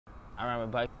I ride my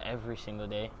bike every single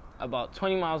day, about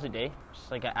 20 miles a day, just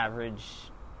like an average,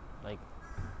 like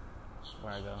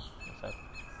where I go and stuff.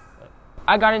 But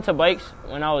I got into bikes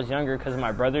when I was younger because of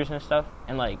my brothers and stuff,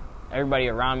 and like everybody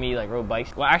around me like rode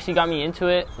bikes. What actually got me into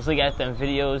it was looking at them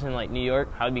videos in like New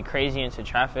York, how I'd be crazy into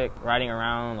traffic, riding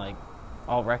around like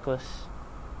all reckless.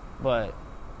 But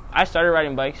I started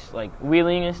riding bikes, like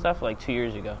wheeling and stuff, like 2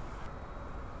 years ago.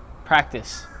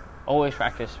 Practice, always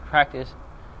practice, practice.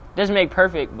 Doesn't make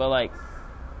perfect, but like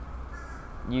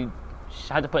you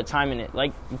have to put time in it.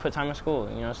 Like you put time in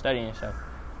school, you know, studying and stuff.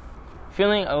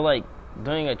 Feeling of like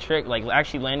doing a trick, like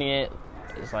actually landing it,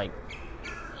 is like,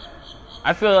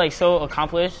 I feel like so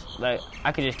accomplished that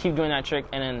I could just keep doing that trick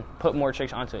and then put more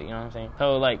tricks onto it, you know what I'm saying?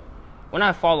 So like when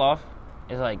I fall off,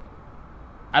 it's like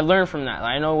I learn from that.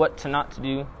 Like, I know what to not to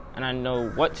do and I know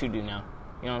what to do now.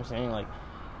 You know what I'm saying? Like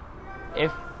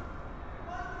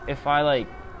if I like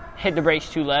hit the brakes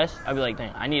too less, I'd be like,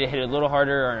 dang, I need to hit it a little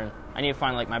harder, or I need to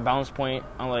find like my balance point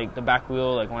on like the back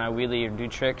wheel, like when I wheelie or do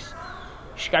tricks.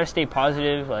 You just gotta stay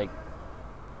positive. Like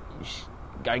you just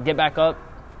gotta get back up.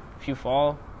 If you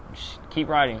fall, just keep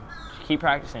riding, just keep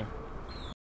practicing.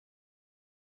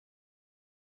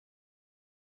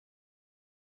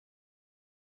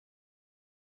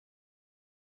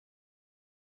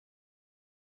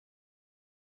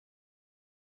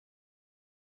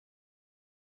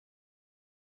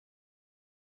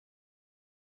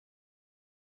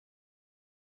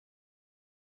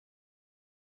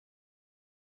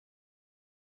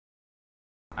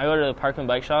 I go to the park and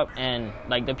bike shop, and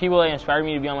like the people that inspired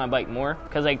me to be on my bike more,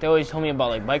 because like they always told me about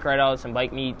like bike ride outs and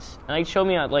bike meets, and like showed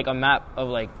me like a map of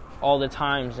like all the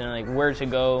times and like where to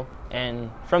go.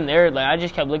 And from there, like I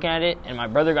just kept looking at it, and my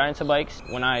brother got into bikes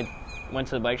when I went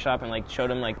to the bike shop and like showed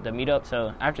him like the meetup.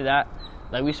 So after that,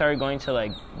 like we started going to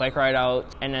like bike ride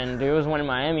outs, and then there was one in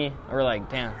Miami, and we're like,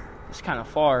 damn, it's kind of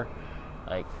far,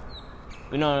 like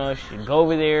we don't know if we should go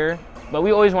over there. But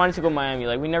we always wanted to go to Miami.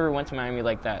 Like we never went to Miami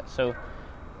like that, so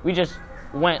we just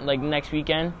went like next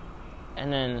weekend,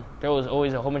 and then there was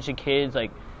always a whole bunch of kids.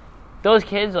 Like those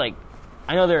kids, like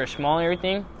I know they were small and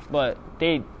everything, but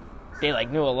they like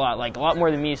knew a lot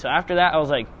more than me. So after that, I was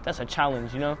like, that's a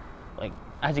challenge, you know? Like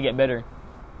I had to get better.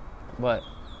 But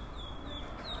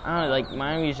I don't know, like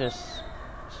Miami's just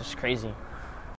crazy.